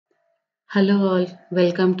Hello all,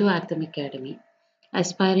 welcome to Artham Academy,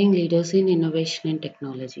 aspiring leaders in innovation and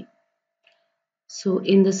technology. So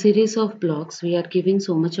in the series of blogs, we are giving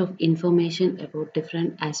so much of information about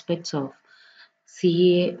different aspects of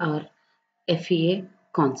CEA or FEA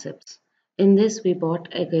concepts. In this, we brought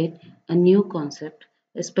again a new concept,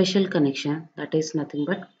 a special connection that is nothing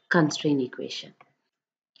but constraint equation.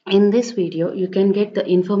 In this video, you can get the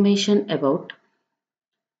information about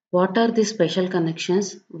what are the special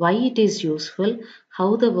connections, why it is useful,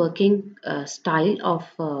 how the working style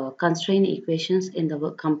of constraint equations in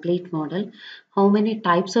the complete model, how many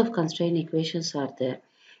types of constraint equations are there.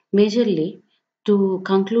 Majorly, to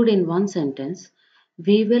conclude in one sentence,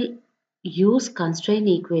 we will use constraint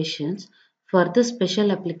equations for the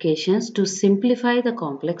special applications to simplify the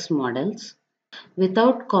complex models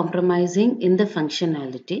without compromising in the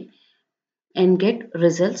functionality and get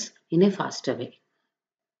results in a faster way.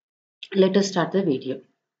 Let us start the video.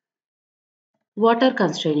 What are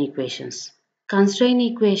constraint equations? Constraint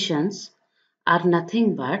equations are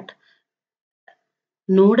nothing but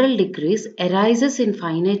nodal degrees arises in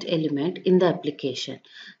finite element in the application.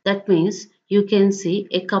 That means you can see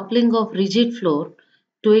a coupling of rigid floor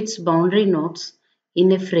to its boundary nodes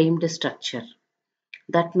in a framed structure.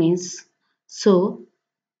 That means, so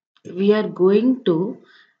we are going to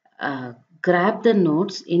grab the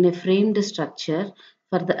nodes in a framed structure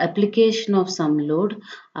for the application of some load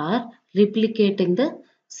or replicating the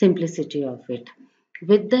simplicity of it.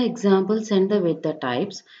 With the examples and with the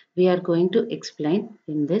types, we are going to explain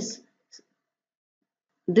in this.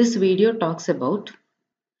 This video talks about,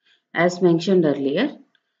 as mentioned earlier,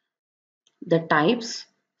 the types,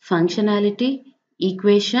 functionality,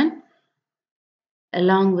 equation,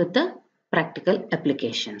 along with the practical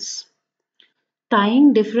applications.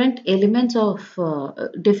 Tying different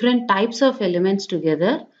types of elements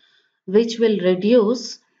together, which will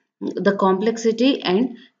reduce the complexity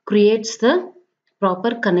and creates the proper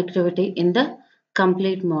connectivity in the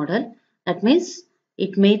complete model. That means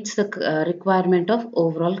it meets the requirement of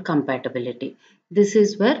overall compatibility. This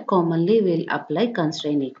is where commonly we'll apply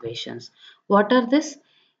constraint equations. What are this?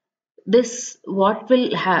 What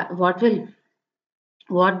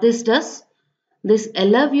this does? This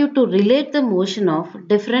allows you to relate the motion of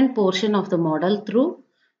different portion of the model through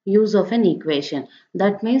use of an equation.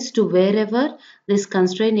 That means to wherever these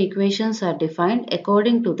constraint equations are defined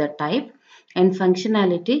according to the type and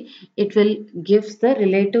functionality, it will give the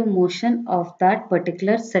relative motion of that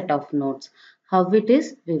particular set of nodes. How it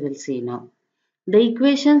is, we will see now. The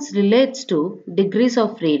equations relates to degrees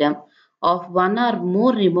of freedom of one or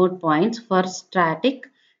more remote points for static,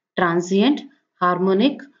 transient,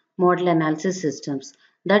 harmonic, modal analysis systems.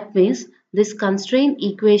 That means these constraint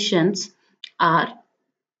equations are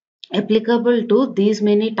applicable to these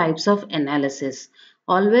many types of analysis.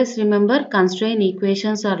 Always remember, constraint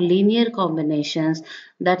equations are linear combinations.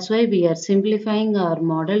 That's why we are simplifying our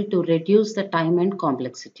model to reduce the time and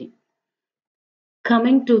complexity.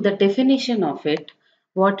 Coming to the definition of it,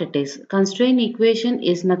 what it is. Constraint equation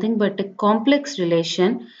is nothing but a complex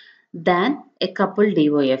relation than a coupled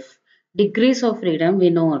DOF. Degrees of freedom, we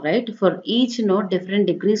know, right? For each node, different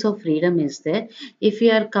degrees of freedom is there. If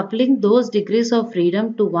we are coupling those degrees of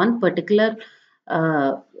freedom to one particular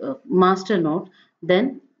master node,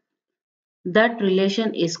 then that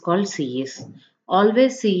relation is called CS.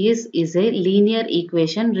 Always CS is a linear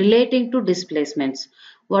equation relating to displacements.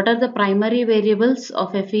 What are the primary variables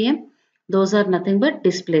of FEM? Those are nothing but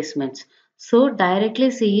displacements. So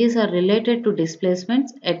directly CEs are related to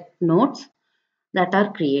displacements at nodes that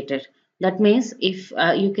are created. That means if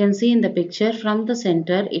you can see in the picture from the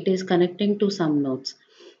center, it is connecting to some nodes.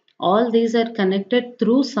 All these are connected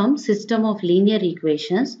through some system of linear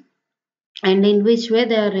equations, and in which way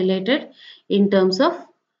they are related in terms of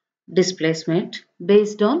displacement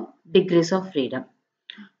based on degrees of freedom.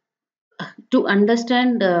 To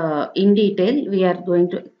understand in detail, we are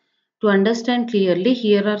going to understand clearly,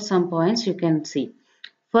 here are some points you can see.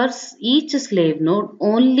 For each slave node,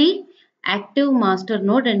 only active master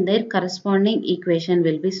node and their corresponding equation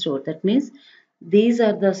will be stored. That means these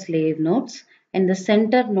are the slave nodes and the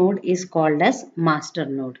center node is called as master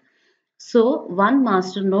node. So one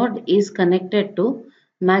master node is connected to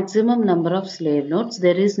maximum number of slave nodes.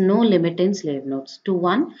 There is no limit in slave nodes. To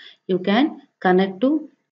one, you can connect to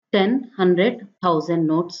 10, 100, 1000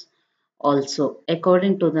 nodes also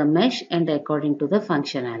according to the mesh and according to the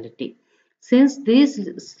functionality. Since these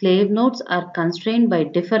slave nodes are constrained by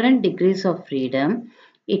different degrees of freedom,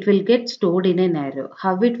 it will get stored in an array.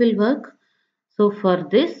 How it will work? So for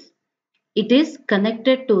this, it is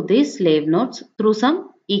connected to these slave nodes through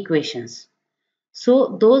some equations.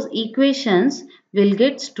 So those equations will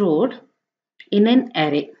get stored in an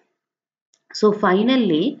array. So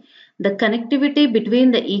finally, the connectivity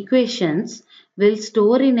between the equations will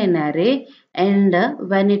store in an array, and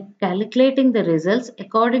when it calculating the results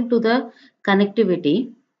according to the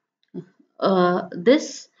connectivity,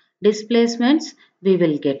 this displacements we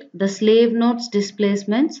will get. The slave nodes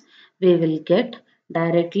displacements we will get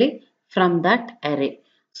directly from that array.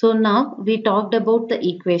 So now we talked about the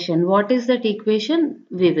equation. What is that equation?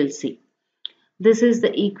 We will see. This is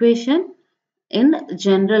the equation in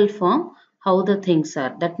general form how the things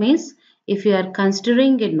are. That means if you are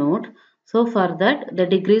considering a node, so for that the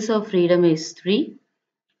degrees of freedom is 3,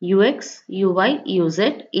 ux, uy, uz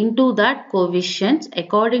into that coefficients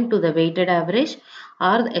according to the weighted average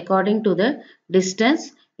or according to the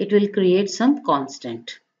distance, it will create some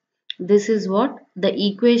constant. This is what the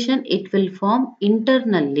equation it will form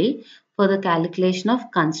internally for the calculation of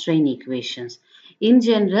constraint equations. In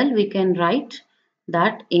general, we can write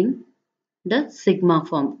that in the sigma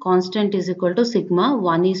form. Constant is equal to sigma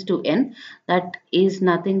 1 is to n. That is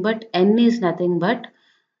nothing but n is nothing but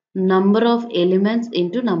number of elements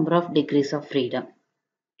into number of degrees of freedom.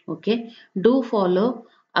 Okay. Do follow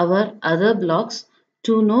our other blocks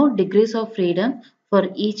to know degrees of freedom for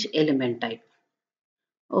each element type.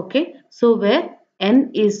 Okay, so where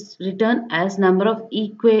n is written as number of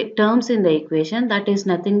terms in the equation, that is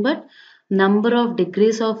nothing but number of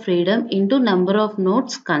degrees of freedom into number of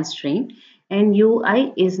nodes constraint, and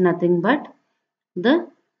ui is nothing but the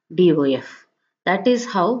DOF. That is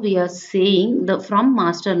how we are saying the from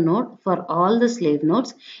master node for all the slave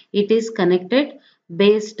nodes, it is connected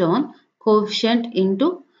based on coefficient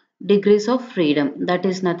into degrees of freedom. That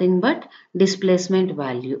is nothing but displacement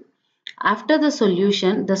value. After the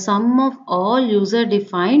solution, the sum of all user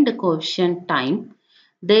defined coefficient time,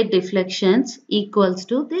 their deflections equals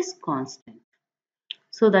to this constant.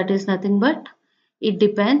 So that is nothing but it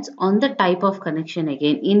depends on the type of connection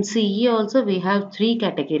again. In CE also we have three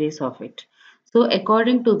categories of it. So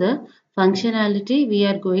according to the functionality, we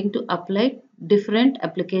are going to apply different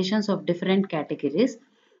applications of different categories,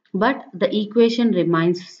 but the equation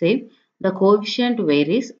remains same. The coefficient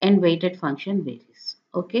varies and weighted function varies.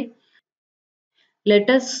 Okay.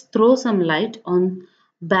 Let us throw some light on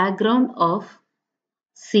background of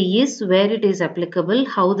CEs, where it is applicable,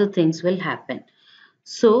 how the things will happen.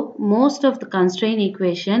 So most of the constraint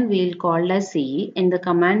equation we will call as CE, and the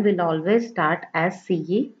command will always start as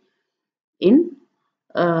CE in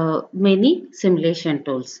many simulation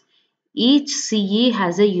tools. Each CE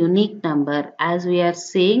has a unique number. As we are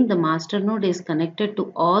saying, the master node is connected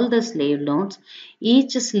to all the slave nodes.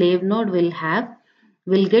 Each slave node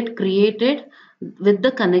will get created with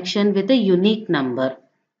the connection with a unique number.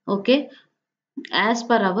 Okay. As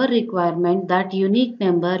per our requirement, that unique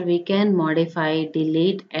number we can modify,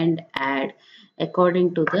 delete and add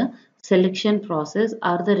according to the selection process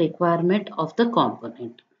or the requirement of the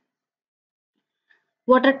component.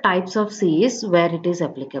 What are types of CEs where it is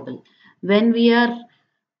applicable? When we are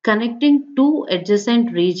connecting two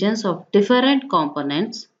adjacent regions of different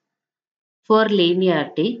components for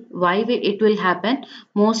linearity, it will happen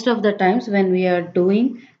most of the times when we are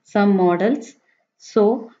doing some models.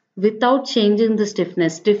 So without changing the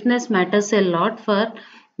stiffness matters a lot, for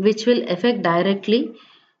which will affect directly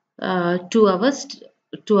to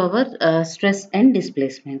our stress and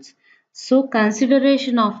displacements. So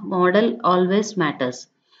consideration of model always matters.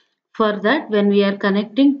 For that, when we are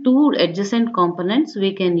connecting two adjacent components,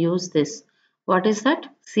 we can use this. What is that?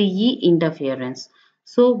 CE interference.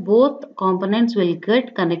 So both components will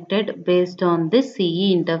get connected based on this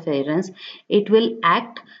CE interference. It will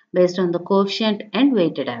act based on the coefficient and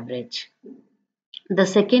weighted average. The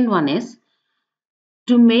second one is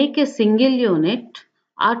to make a single unit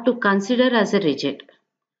or to consider as a rigid.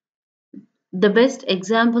 The best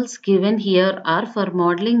examples given here are for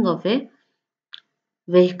modeling of a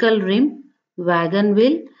vehicle rim, wagon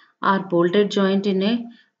wheel or bolted joint in a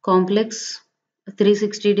complex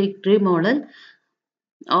 360-degree model.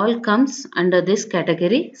 All comes under this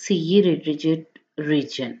category CE rigid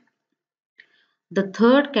region. The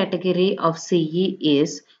third category of CE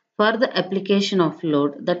is for the application of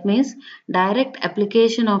load. That means direct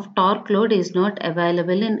application of torque load is not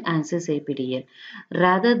available in ANSYS APDL.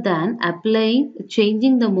 Rather than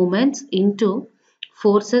changing the moments into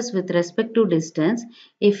forces with respect to distance,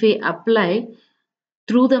 if we apply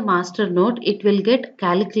through the master node, it will get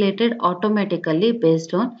calculated automatically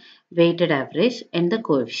based on weighted average and the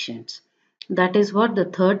coefficients. That is what the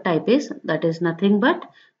third type is. That is nothing but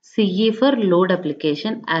CE for load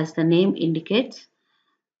application. As the name indicates,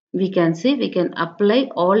 we can see we can apply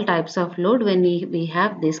all types of load when we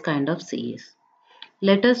have this kind of CEs.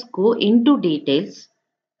 Let us go into details.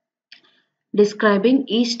 describing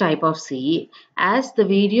each type of CE. As the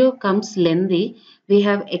video comes lengthy, we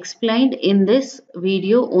have explained in this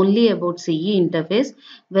video only about CE interface,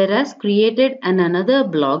 whereas created another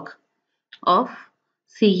blog of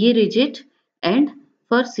CE rigid and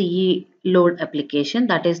for CE load application,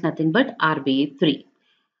 that is nothing but RBE3.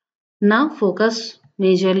 Now focus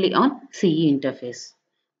majorly on CE interface.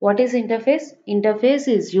 What is interface? Interface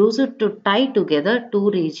is used to tie together two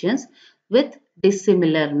regions with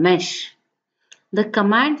dissimilar mesh. The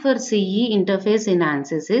command for CE interface in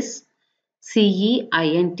ANSYS is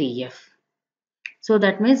CEINTF. So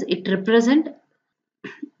that means it represents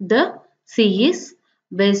the CEs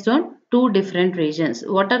based on two different regions.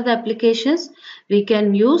 What are the applications? We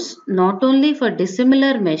can use not only for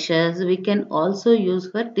dissimilar meshes, we can also use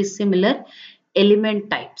for dissimilar element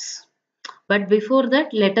types. But before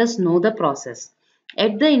that, let us know the process.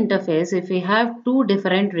 At the interface, if we have two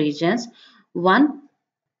different regions, one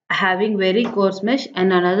having very coarse mesh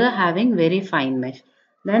and another having very fine mesh,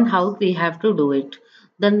 then how we have to do it?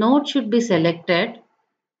 The node should be selected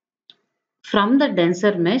from the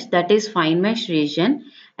denser mesh, that is fine mesh region,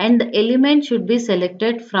 and the element should be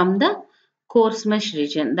selected from the coarse mesh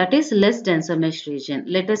region, that is less denser mesh region.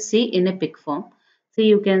 Let us see in a pic form. So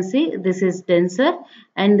you can see this is denser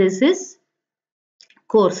and this is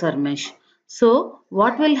coarser mesh. So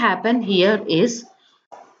what will happen here is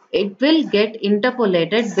it will get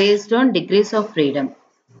interpolated based on degrees of freedom.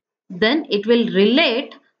 Then it will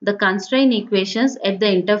relate the constraint equations at the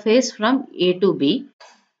interface from A to B.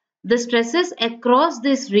 The stresses across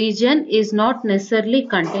this region is not necessarily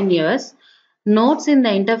continuous. Nodes in the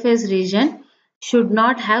interface region should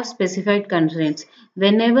not have specified constraints.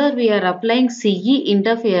 Whenever we are applying CE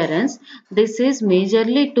interference, this is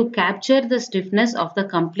majorly to capture the stiffness of the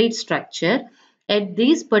complete structure. At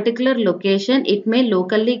this particular location, it may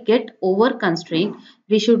locally get over constrained.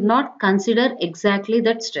 We should not consider exactly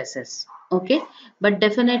that stresses. Okay, but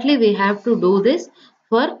definitely we have to do this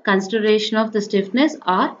for consideration of the stiffness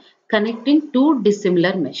or connecting two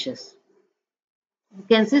dissimilar meshes. You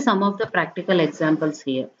can see some of the practical examples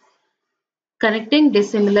here. Connecting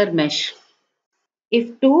dissimilar mesh.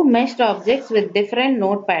 If two meshed objects with different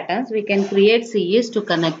node patterns, we can create CEs to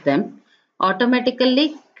connect them.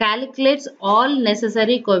 Automatically calculates all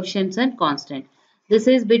necessary coefficients and constant. This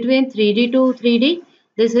is between 3D to 3D.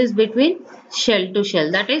 This is between shell to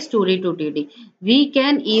shell, that is 2D to 3D. We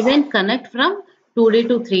can even connect from 2D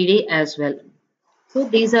to 3D as well. So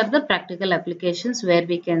these are the practical applications where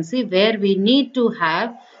we can see where we need to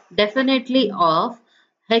have definitely of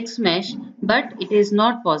hex mesh, but it is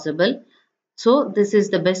not possible. So this is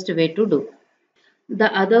the best way to do.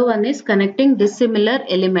 The other one is connecting dissimilar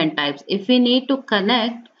element types. If we need to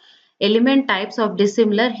connect element types of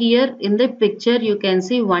dissimilar, here in the picture you can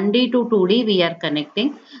see 1D to 2D we are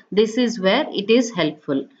connecting. This is where it is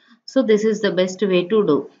helpful. So this is the best way to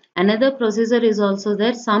do. Another procedure is also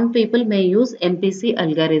there. Some people may use MPC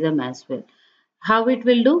algorithm as well. How it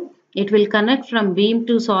will do? It will connect from beam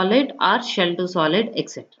to solid or shell to solid,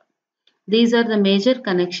 etc. These are the major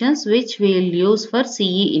connections which we will use for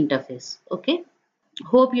CE interface. Okay.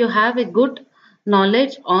 Hope you have a good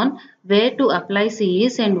knowledge on where to apply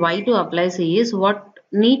CEs and why to apply CEs, what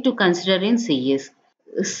need to consider in CEs.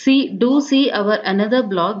 See our another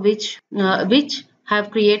blog which have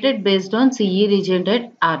created based on CE region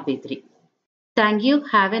at RB3. Thank you.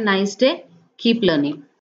 Have a nice day. Keep learning.